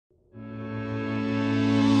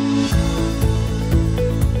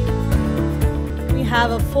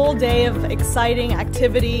have a full day of exciting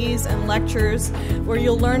activities and lectures where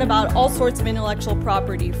you'll learn about all sorts of intellectual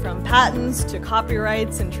property, from patents to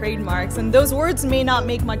copyrights and trademarks. And those words may not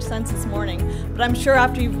make much sense this morning, but I'm sure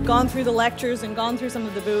after you've gone through the lectures and gone through some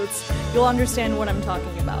of the booths, you'll understand what I'm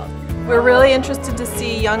talking about. We're really interested to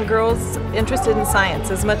see young girls interested in science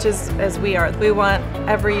as much as we are. We want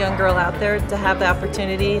every young girl out there to have the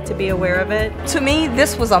opportunity to be aware of it. To me,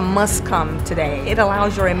 this was a must-come today. It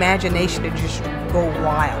allows your imagination to just go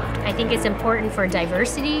wild. I think it's important for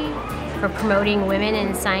diversity, for promoting women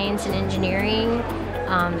in science and engineering.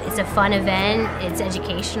 It's a fun event, it's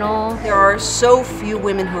educational. There are so few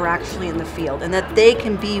women who are actually in the field, and that they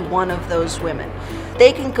can be one of those women.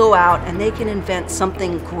 They can go out and they can invent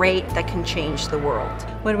something great that can change the world.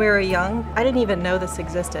 When we were young, I didn't even know this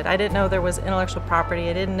existed. I didn't know there was intellectual property.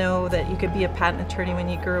 I didn't know that you could be a patent attorney when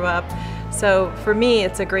you grew up. So for me,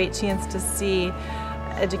 it's a great chance to see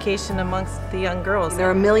education amongst the young girls. There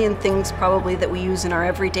are a million things probably that we use in our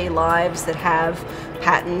everyday lives that have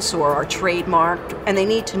patents or are trademarked, and they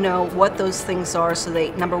need to know what those things are so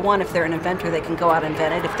they, number one, if they're an inventor, they can go out and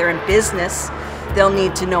invent it. If they're in business, they'll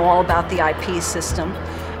need to know all about the IP system.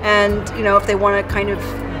 And if they want to kind of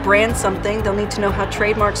brand something, they'll need to know how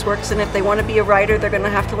trademarks works, and if they want to be a writer, they're going to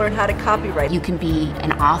have to learn how to copyright. You can be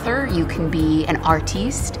an author, you can be an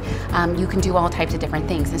artiste, you can do all types of different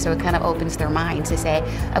things, and so it kind of opens their mind to say,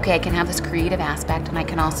 okay, I can have this creative aspect, and I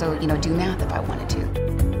can also, do math if I wanted to.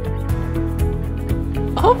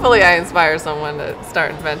 Hopefully I inspire someone to start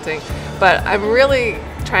inventing, but I'm really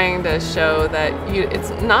trying to show that it's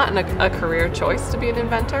not a career choice to be an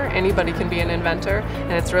inventor. Anybody can be an inventor,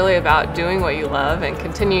 and it's really about doing what you love and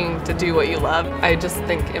continuing to do what you love. I just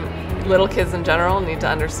think little kids in general need to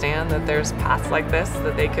understand that there's paths like this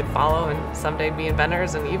that they could follow and someday be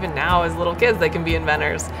inventors, and even now as little kids they can be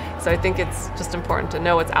inventors. So I think it's just important to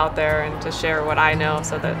know what's out there and to share what I know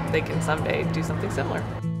so that they can someday do something similar.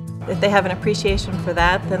 If they have an appreciation for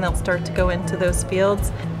that, then they'll start to go into those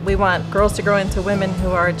fields. We want girls to grow into women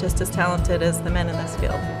who are just as talented as the men in this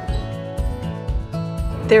field.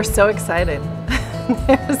 They're so excited.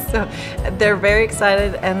 They're very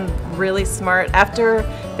excited and really smart. After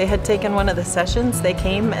they had taken one of the sessions, they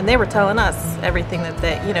came and they were telling us everything that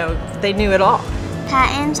they knew it all.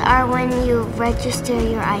 Patents are when you register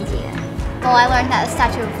your idea. Well, I learned that the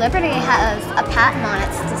Statue of Liberty has a patent on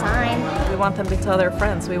its design. We want them to tell their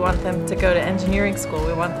friends. We want them to go to engineering school.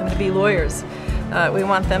 We want them to be lawyers. We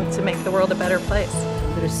want them to make the world a better place.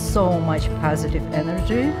 There's so much positive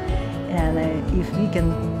energy, and if we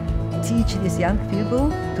can teach these young people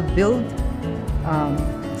to build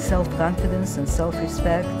self-confidence and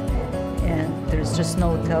self-respect, and there's just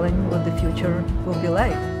no telling what the future will be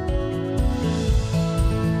like.